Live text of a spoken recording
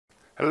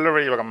Hello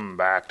everybody, welcome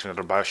back to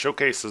another Bio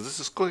Showcase. So this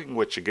is Cooking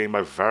Witch, a game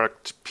by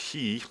Varric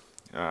P,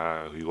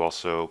 who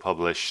also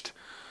published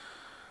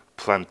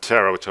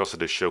Plantera, which I also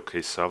did a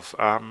showcase of.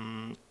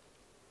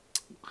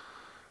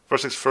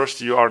 First things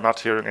first, you are not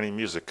hearing any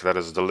music. That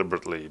is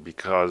deliberately,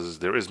 because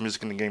there is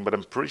music in the game, but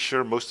I'm pretty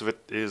sure most of it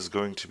is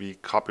going to be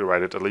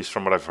copyrighted, at least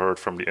from what I've heard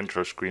from the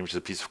intro screen, which is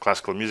a piece of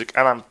classical music,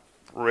 and I'm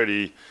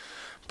pretty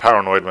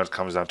paranoid when it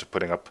comes down to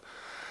putting up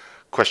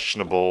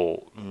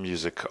questionable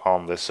music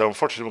on this. So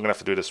unfortunately we're going to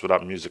have to do this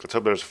without music. Let's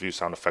hope there's a few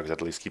sound effects that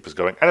at least keep us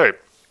going. Anyway,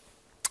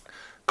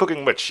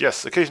 Cooking Witch.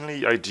 Yes,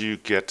 occasionally I do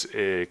get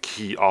a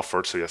key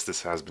offered. So yes,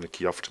 this has been a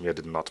key offer to me. I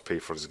did not pay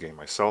for this game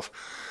myself.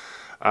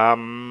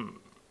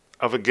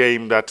 Of a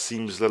game that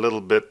seems a little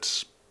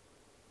bit,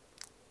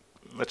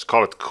 let's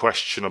call it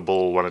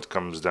questionable when it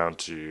comes down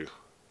to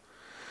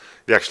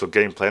the actual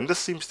gameplay. And this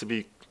seems to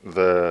be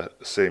the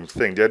same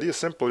thing. The idea is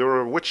simple. You're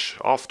a witch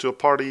off to a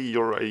party.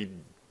 You're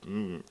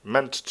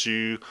meant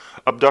to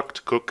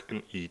abduct, cook,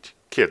 and eat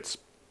kids.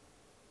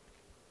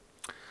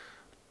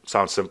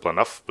 Sounds simple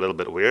enough, a little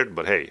bit weird,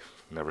 but hey,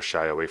 never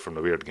shy away from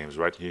the weird games,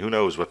 right? Who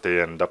knows what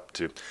they end up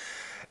to.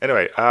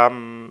 Anyway,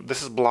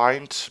 this is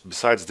blind.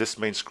 Besides this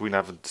main screen, I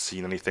haven't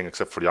seen anything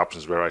except for the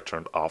options where I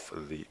turned off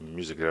the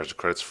music. There's the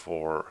credits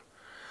for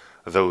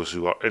those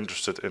who are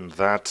interested in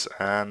that.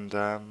 And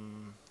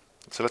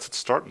so let's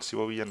start and see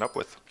what we end up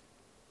with.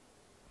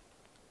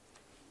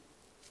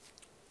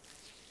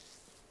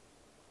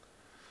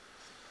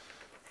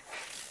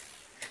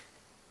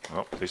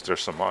 Well, at least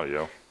there's some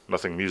audio.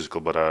 Nothing musical,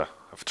 but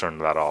I've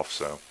turned that off,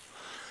 so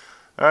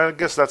I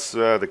guess that's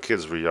the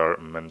kids we are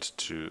meant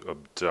to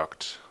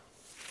abduct.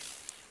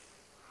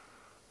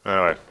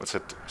 Anyway, let's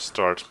hit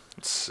start.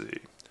 Let's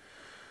see.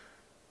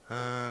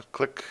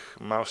 Click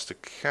mouse to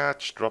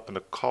catch, drop in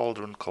the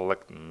cauldron,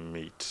 collect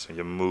meat. And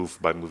you move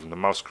by moving the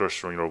mouse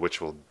cursor, and your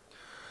witch will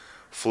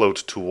float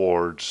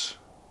towards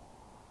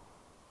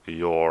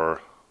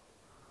your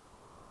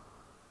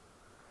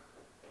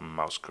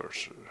mouse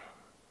cursor.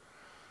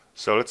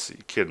 So let's see,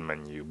 kid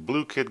menu.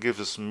 Blue kid gives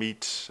us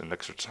meat and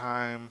extra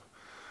time.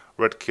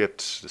 Red kid,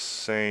 the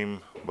same,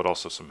 but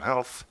also some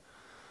health.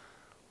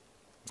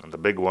 And the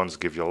big ones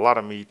give you a lot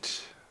of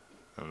meat,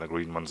 and the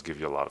green ones give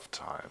you a lot of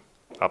time.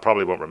 I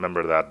probably won't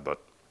remember that, but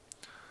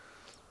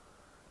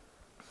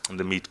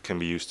the meat can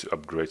be used to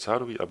upgrade. So how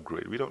do we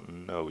upgrade? We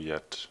don't know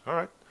yet.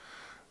 Alright.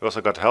 We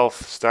also got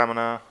health,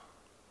 stamina.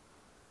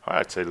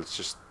 Alright, I'd say let's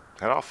just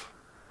head off.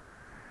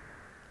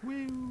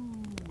 Woo!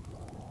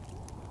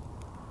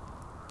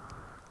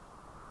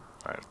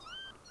 Alright.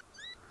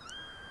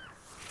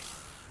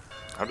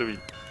 How do we...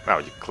 Now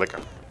you click it.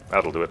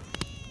 That'll do it.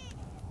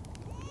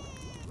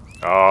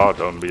 Oh,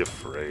 don't be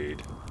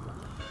afraid.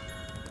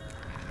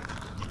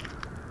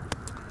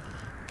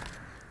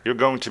 You're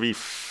going to be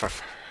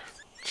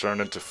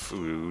turned into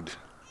food.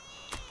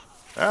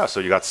 Ah, so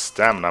you got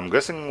stamina. I'm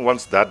guessing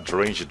once that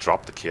drains, you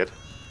drop the kid.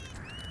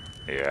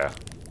 Yeah.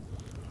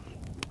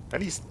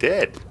 And he's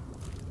dead.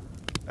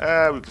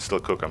 Ah, we can still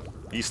cook him.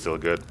 He's still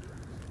good.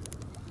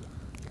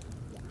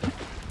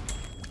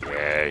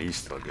 Yeah, he's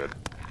still good.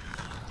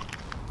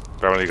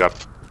 Apparently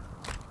got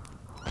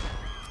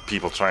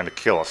people trying to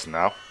kill us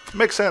now.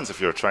 Makes sense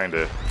if you're trying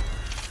to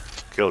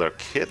kill their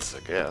kids, I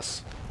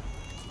guess.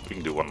 We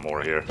can do one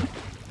more here.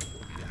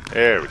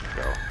 There we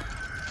go.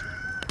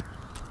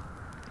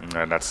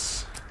 And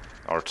that's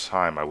our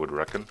time, I would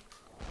reckon.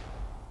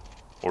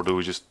 Or do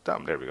we just...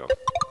 Damn, there we go.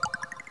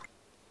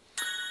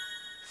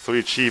 3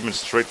 achievements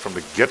straight from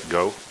the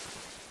get-go.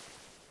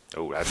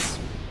 Oh, that's...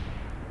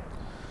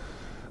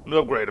 New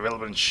upgrade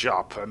available in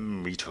shop. A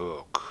meat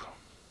hook.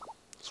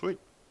 Sweet.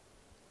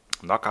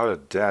 Knock out a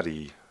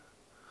daddy.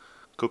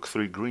 Cook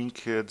 3 green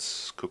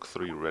kids. Cook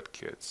 3 red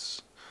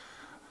kids.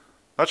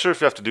 Not sure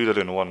if you have to do that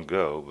in one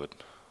go, but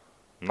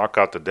knock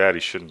out the daddy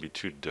shouldn't be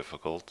too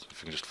difficult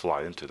if you can just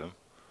fly into them.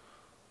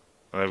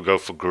 And then we go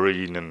for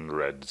green and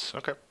reds.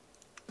 Okay.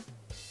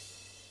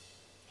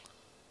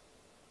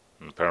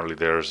 And apparently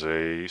there's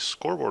a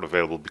scoreboard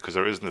available because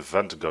there is an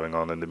event going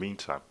on in the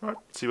meantime. Alright,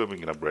 let's see what we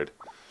can upgrade.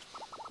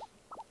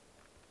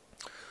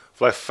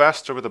 Fly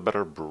faster with a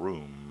better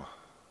broom.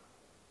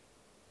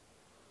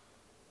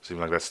 Seems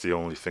like that's the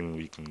only thing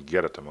we can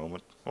get at the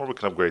moment. Or we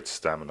can upgrade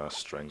stamina,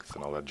 strength,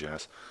 and all that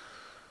jazz.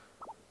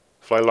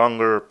 Fly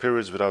longer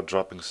periods without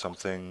dropping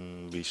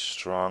something. Be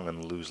strong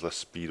and lose less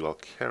speed while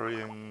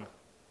carrying.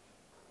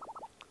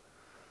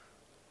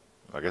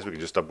 I guess we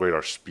can just upgrade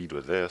our speed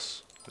with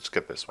this. Let's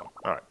get this one.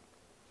 Alright.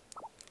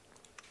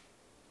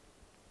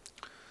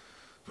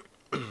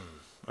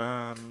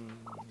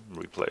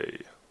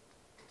 Replay.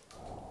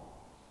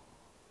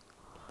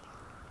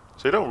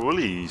 So you don't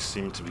really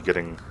seem to be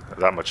getting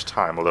that much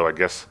time, although I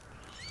guess...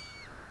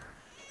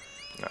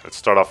 Yeah, let's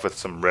start off with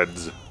some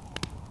reds.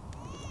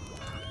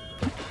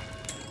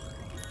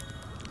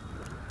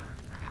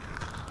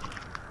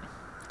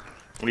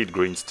 We need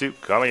greens too.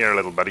 Come here,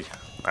 little buddy.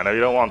 I know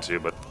you don't want to,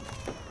 but...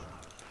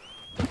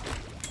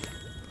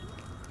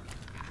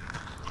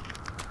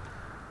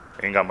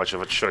 Ain't got much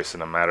of a choice in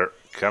the matter.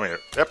 Come here.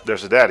 Yep,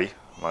 there's a daddy.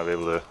 Might be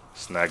able to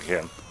snag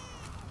him.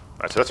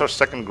 Alright, so that's our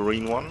second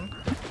green one.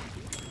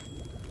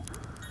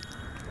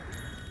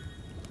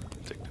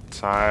 Take the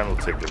time, we'll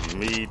take the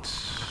meat.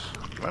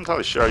 I'm not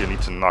entirely sure you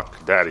need to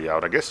knock Daddy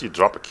out. I guess you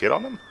drop a kid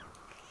on him?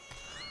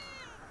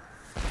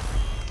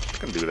 I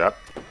can do that.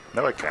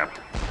 No, I can't.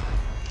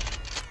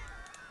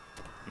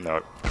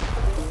 No.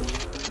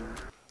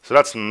 So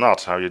that's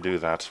not how you do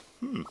that.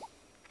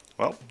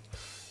 Well,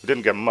 we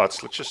didn't get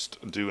much. Let's just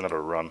do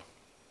another run.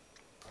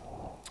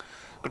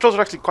 Controls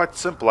are actually quite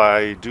simple.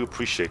 I do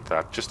appreciate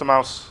that. Just a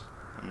mouse.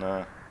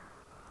 And,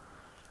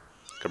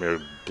 come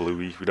here,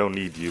 Bluey. We don't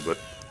need you, but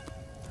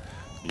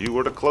you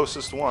were the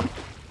closest one.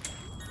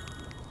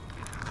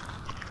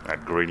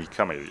 That greeny,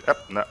 come here. Yep,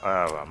 no,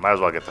 well, might as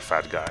well get the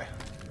fat guy.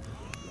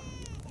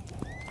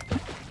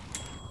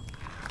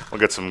 We'll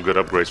get some good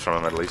upgrades from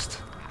him at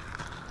least.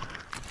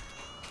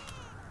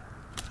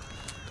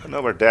 Don't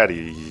know where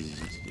Daddy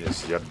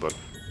is yet, but...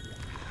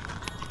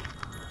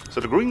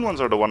 So the green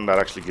ones are the one that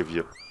actually give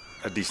you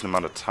a decent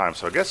amount of time,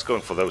 so I guess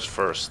going for those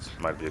first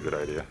might be a good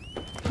idea.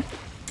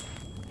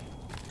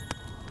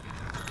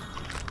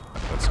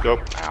 Let's go.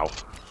 Ow.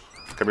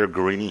 Come here,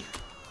 greenie.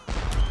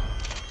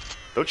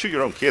 Don't shoot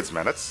your own kids,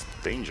 man. That's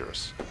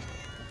dangerous.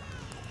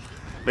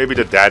 Maybe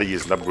the Daddy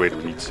is an upgrade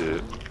we need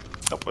to...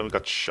 Oh, well, we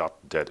got shot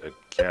dead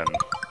again.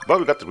 But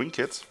we got the green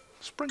kids.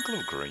 Sprinkle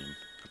of green.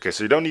 Okay,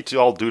 so you don't need to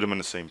all do them in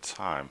the same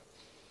time.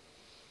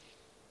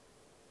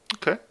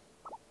 Okay.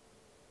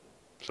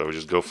 So we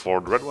just go for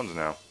the red ones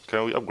now.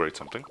 Can we upgrade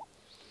something?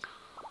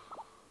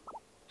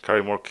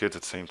 Carry more kids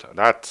at the same time.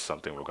 That's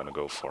something we're gonna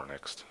go for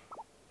next.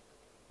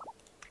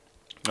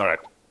 Alright.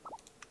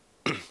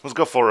 Let's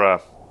go for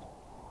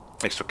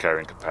extra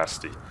carrying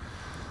capacity.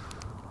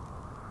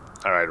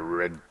 Alright,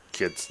 red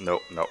kids. No,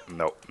 no,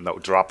 no, no.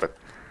 Drop it.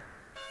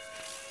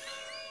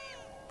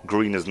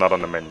 Green is not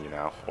on the menu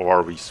now. Or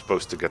are we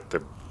supposed to get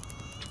the...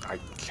 I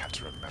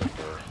can't remember.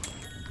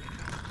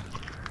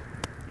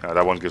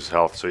 That one gives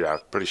health, so yeah,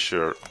 pretty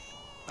sure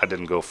I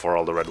didn't go for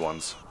all the red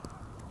ones.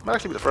 Might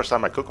actually be the first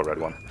time I cook a red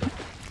one.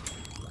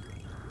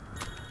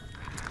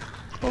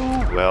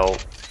 Oh, well.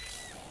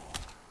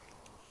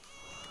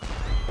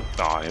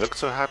 Aw, he looked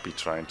so happy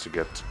trying to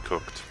get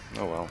cooked.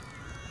 Oh well.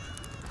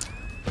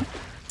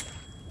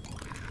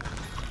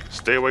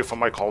 Stay away from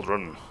my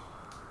cauldron.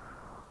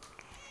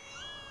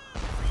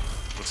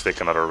 Let's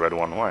take another red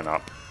one, why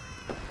not?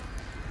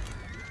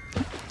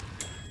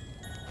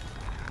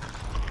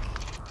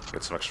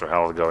 Get some extra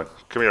health going.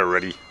 Come here,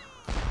 ready.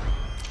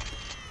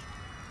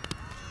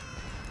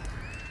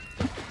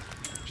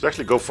 Should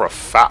actually go for a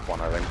fat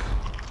one, I think.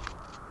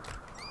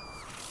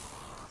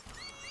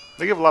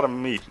 They give a lot of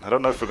meat. I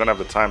don't know if we're gonna have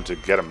the time to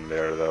get him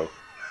there, though.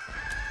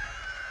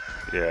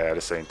 Yeah,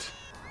 this ain't.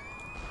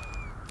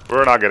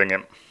 We're not getting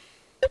him.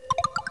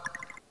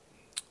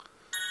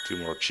 2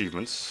 more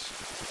achievements.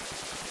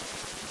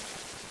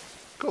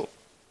 Cool.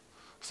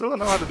 Still don't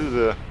know how to do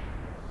the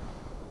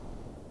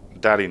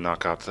Daddy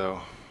knockout,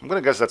 though. I'm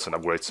gonna guess that's an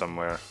upgrade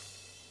somewhere.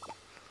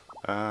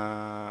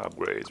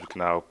 Upgrades. We can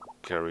now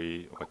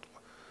carry... What?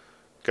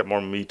 Get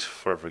more meat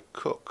for every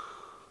cook.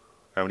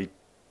 And we need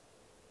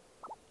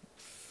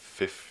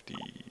 50.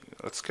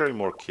 Let's carry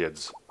more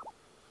kids.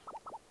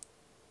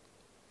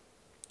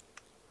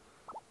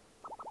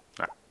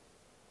 Ah.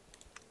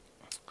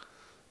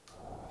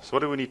 So what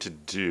do we need to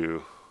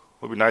do?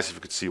 It would be nice if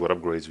we could see what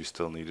upgrades we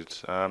still needed.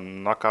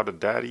 Knock out a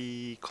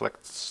Daddy,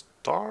 collect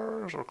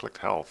stars, or collect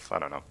health? I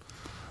don't know.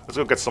 Let's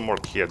go get some more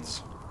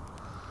kids.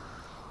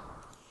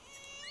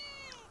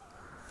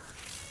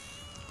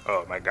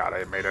 Oh my god,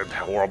 I made a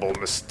horrible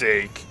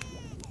mistake.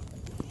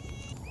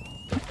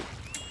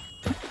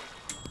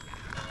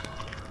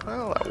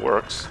 Well, that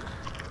works.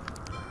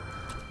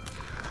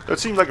 It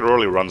seems like the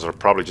early runs are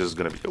probably just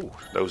gonna be... Oh,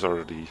 those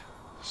are the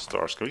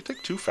stars. Can we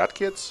take 2 fat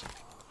kids?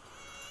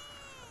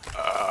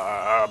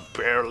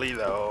 Barely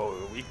though.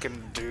 We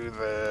can do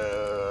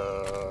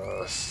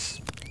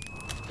this.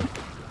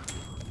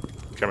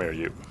 Come here,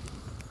 you.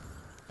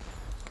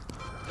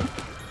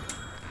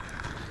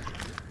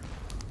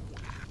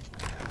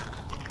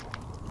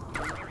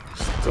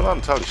 Still not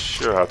entirely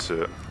sure how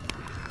to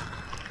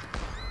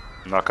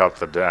knock out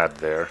the dad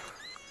there.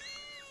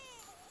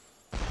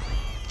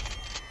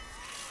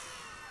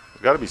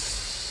 There's gotta be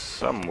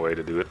some way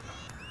to do it.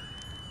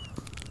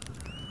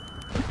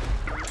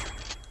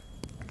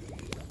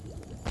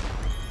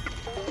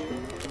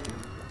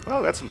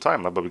 Well, we had some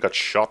time left, but we got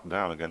shot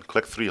down again.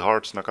 Collect 3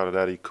 hearts, knock out a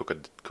daddy, cook a...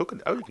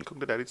 Oh, you can cook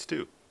the daddies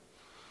too.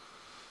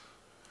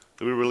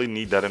 Do we really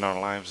need that in our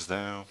lives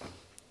now?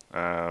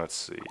 Let's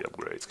see,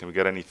 upgrades. Can we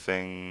get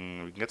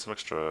anything? We can get some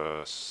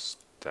extra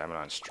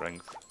stamina and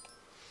strength.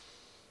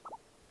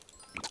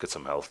 Let's get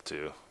some health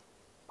too.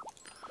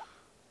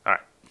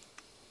 Alright.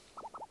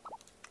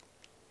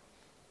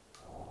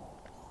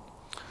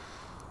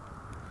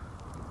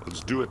 Let's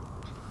do it.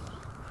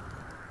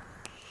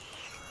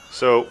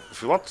 So,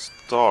 if we want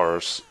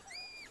stars,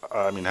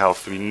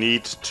 health, we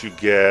need to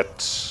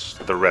get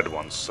the red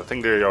ones. I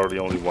think they are the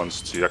only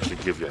ones to actually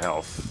give you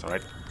health,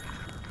 right?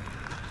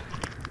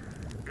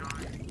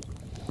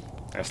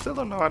 I still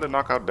don't know how to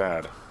knock out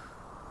Dad.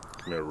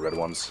 Come here, red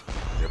ones.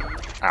 Yep.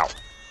 Ow.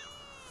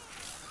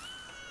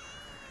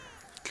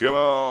 Come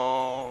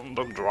on,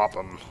 don't drop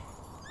them.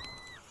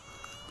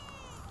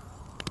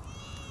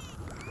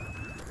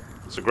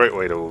 It's a great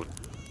way to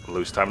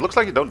lose time. Looks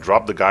like you don't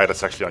drop the guy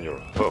that's actually on your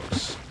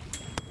hooks.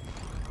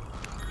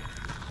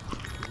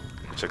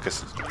 Which I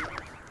guess...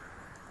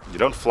 You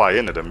don't fly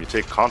into them, you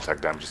take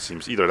contact damage, it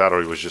seems. Either that or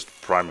he was just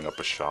priming up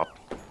a shot.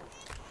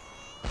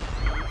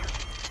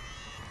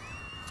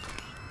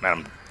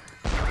 Man,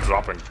 I'm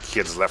dropping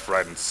kids left,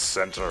 right, and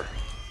center.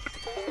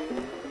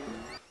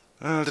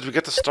 Did we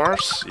get the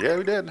stars? Yeah,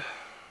 we did.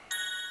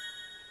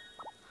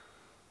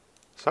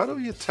 So how do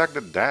we attack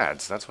the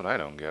dads? That's what I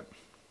don't get.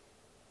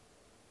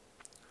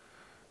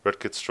 Red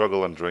kids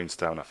struggle and drain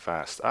stamina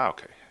fast. Ah,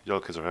 okay.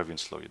 Yellow kids are heavy and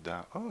slow you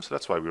down. Oh, so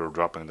that's why we were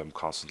dropping them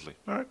constantly.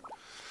 Alright.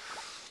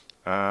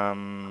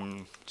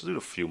 Let's do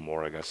a few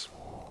more, I guess.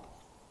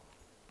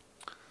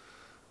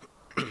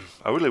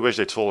 I really wish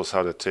they told us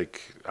how to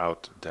take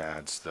out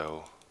dads,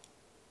 though.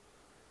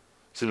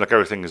 Seems like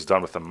everything is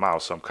done with the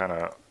mouse, so I'm kind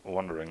of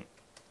wondering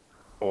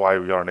why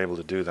we aren't able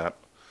to do that.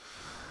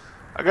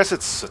 I guess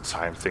it's a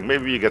time thing.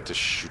 Maybe you get to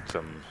shoot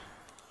them.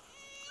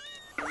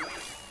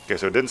 Okay,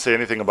 so it didn't say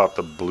anything about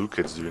the blue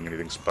kids doing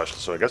anything special,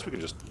 so I guess we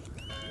can just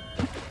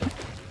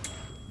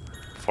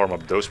farm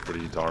up those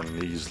pretty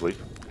darn easily.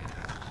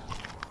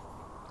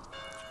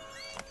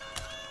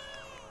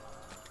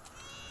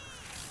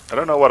 I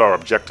don't know what our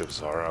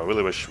objectives are. I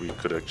really wish we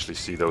could actually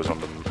see those on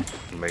the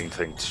main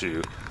thing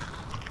too.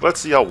 Let's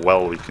see how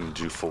well we can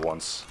do for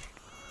once.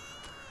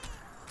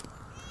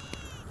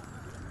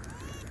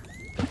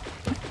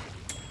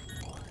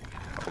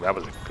 Oh, that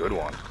was a good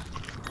one.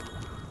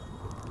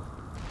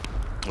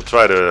 We'll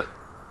try to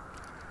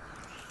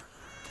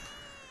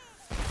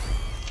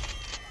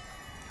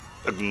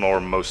ignore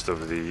most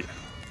of the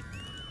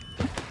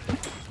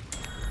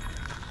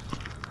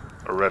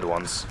red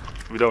ones.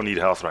 We don't need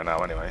health right now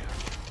anyway.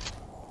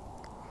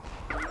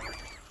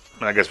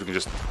 And I guess we can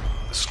just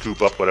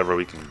scoop up whatever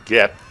we can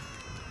get.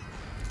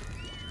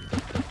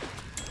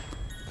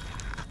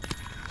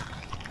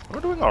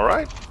 We're doing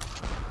alright.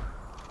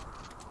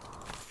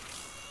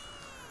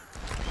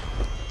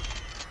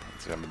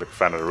 See, I'm a big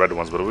fan of the red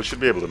ones, but we should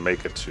be able to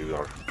make it to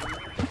our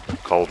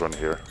cauldron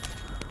here.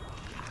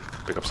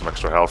 Pick up some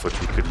extra health, which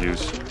we could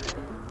use.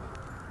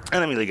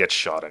 And immediately get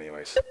shot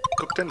anyways.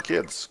 Cook 10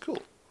 kids.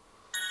 Cool.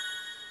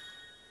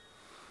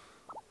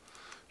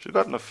 Should've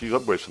gotten a few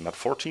upgrades from that.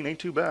 14 ain't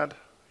too bad.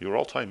 Your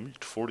all-time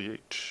meat,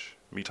 48.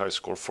 Meat high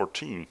score,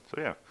 14.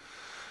 So yeah.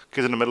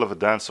 Kids in the middle of a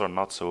dance are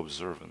not so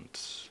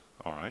observant.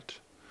 Alright.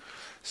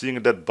 Seeing a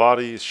dead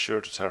body is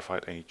sure to terrify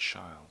any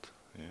child.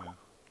 Yeah.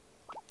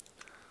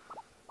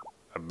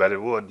 I bet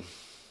it would.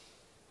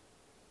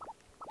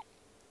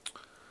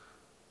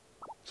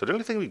 So the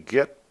only thing we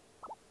get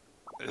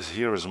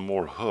here is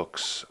more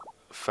hooks.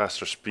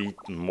 Faster speed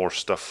and more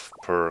stuff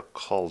per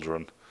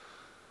cauldron.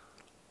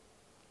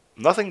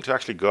 Nothing to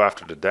actually go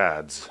after the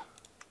dads.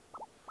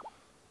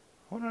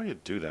 I wonder how you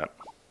do that.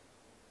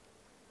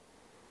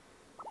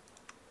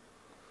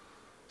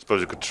 Suppose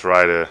you could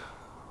try to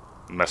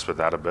mess with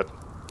that a bit.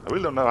 I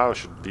really don't know how I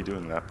should be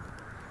doing that.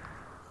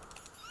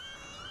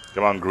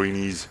 Come on,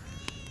 greenies.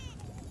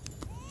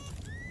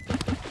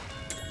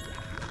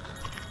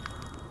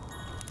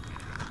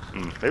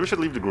 Maybe I should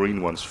leave the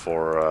green ones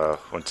for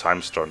when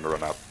time's starting to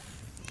run out.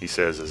 He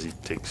says as he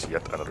takes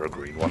yet another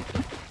green one.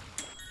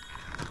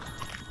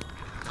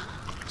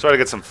 Try to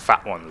get some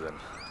fat ones in.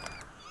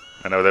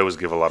 I know they always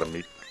give a lot of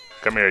meat.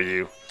 Come here,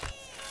 you.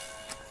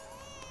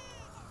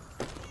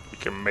 You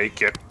can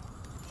make it.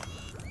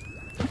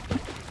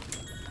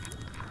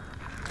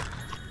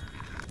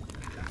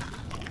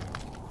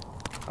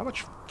 How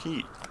much can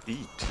you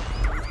eat?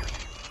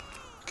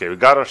 Okay, we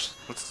got our...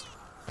 Let's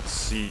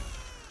see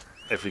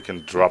if we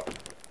can drop...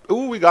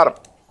 Ooh, we got him.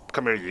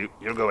 Come here, you.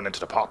 You're going into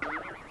the pot.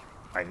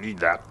 I need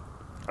that.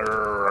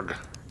 Urgh.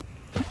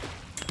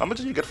 How much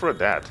did you get for a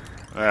dad?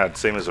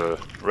 Same as a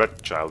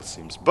red child, it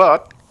seems.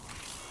 But,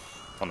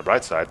 on the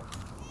bright side,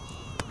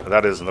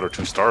 that is another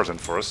 2 stars in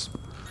for us.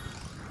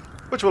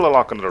 Which will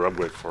unlock another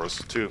upgrade for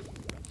us, too.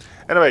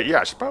 Anyway, yeah,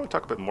 I should probably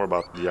talk a bit more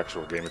about the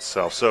actual game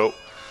itself. So,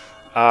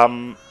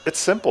 it's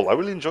simple. I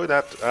really enjoy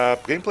that.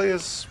 Gameplay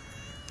is,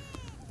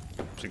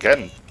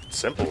 again,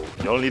 simple.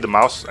 You only need the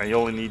mouse and you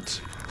only need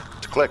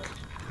to click.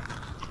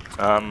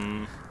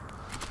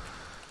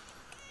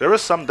 There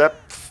is some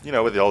depth, you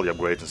know, with all the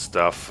upgrades and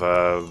stuff.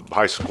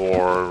 High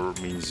score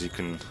means you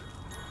can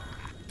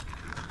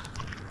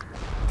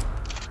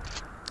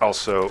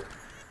also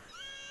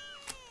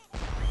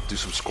do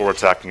some score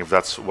attacking if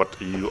that's what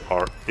you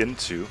are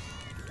into.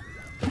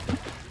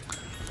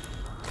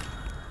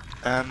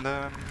 And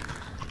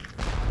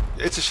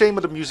it's a shame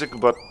with the music,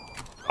 but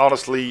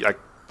honestly, I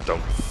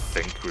don't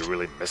think we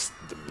really missed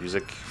the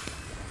music.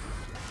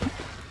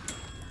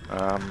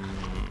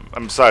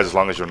 And besides, as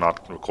long as you're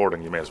not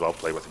recording, you may as well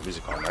play with the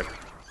music on, right?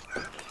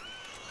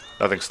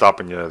 Nothing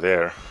stopping you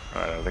there.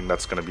 I think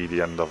that's going to be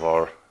the end of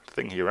our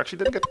thing here. Actually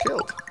didn't get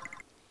killed.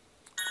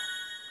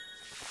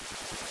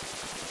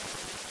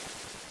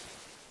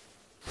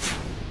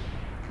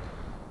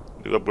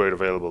 New upgrade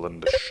available in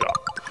the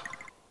shop.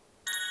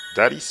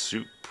 Daddy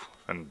soup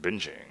and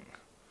binging.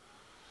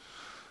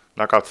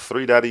 Knock out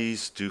 3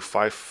 daddies, do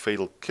 5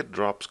 fatal kid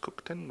drops,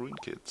 cook 10 green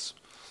kids.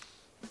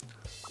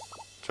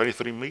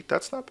 23 meat,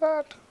 that's not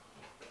bad.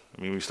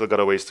 I mean, we still got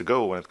a ways to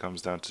go when it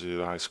comes down to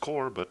the high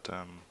score, but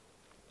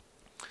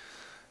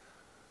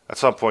at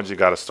some point you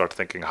gotta start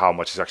thinking how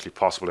much is actually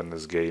possible in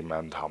this game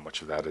and how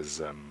much of that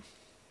is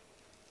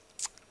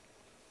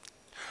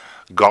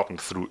gotten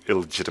through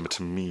illegitimate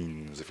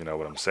means, if you know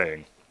what I'm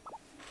saying.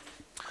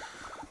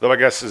 Though I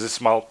guess is this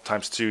small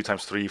times 2,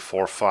 times 3,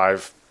 4,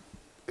 5,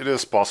 it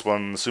is possible,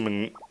 and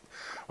assuming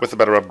with the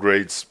better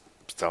upgrades,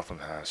 stealth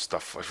and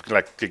stuff, if you can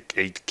like take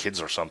 8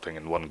 kids or something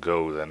in one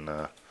go, then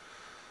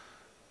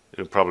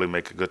it'll probably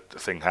make a good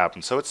thing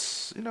happen. So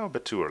it's, you know, a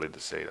bit too early to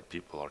say that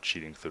people are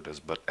cheating through this,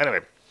 but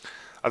anyway.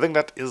 I think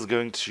that is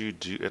going to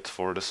do it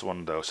for this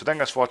one, though. So thank you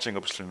guys for watching.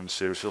 Hope you're enjoying the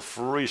series. Feel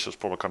free to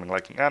support by commenting,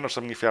 liking, and or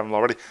something if you haven't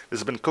already. This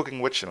has been Cooking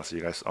Witch, and I'll see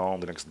you guys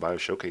on the next Bio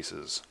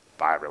Showcases.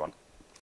 Bye, everyone.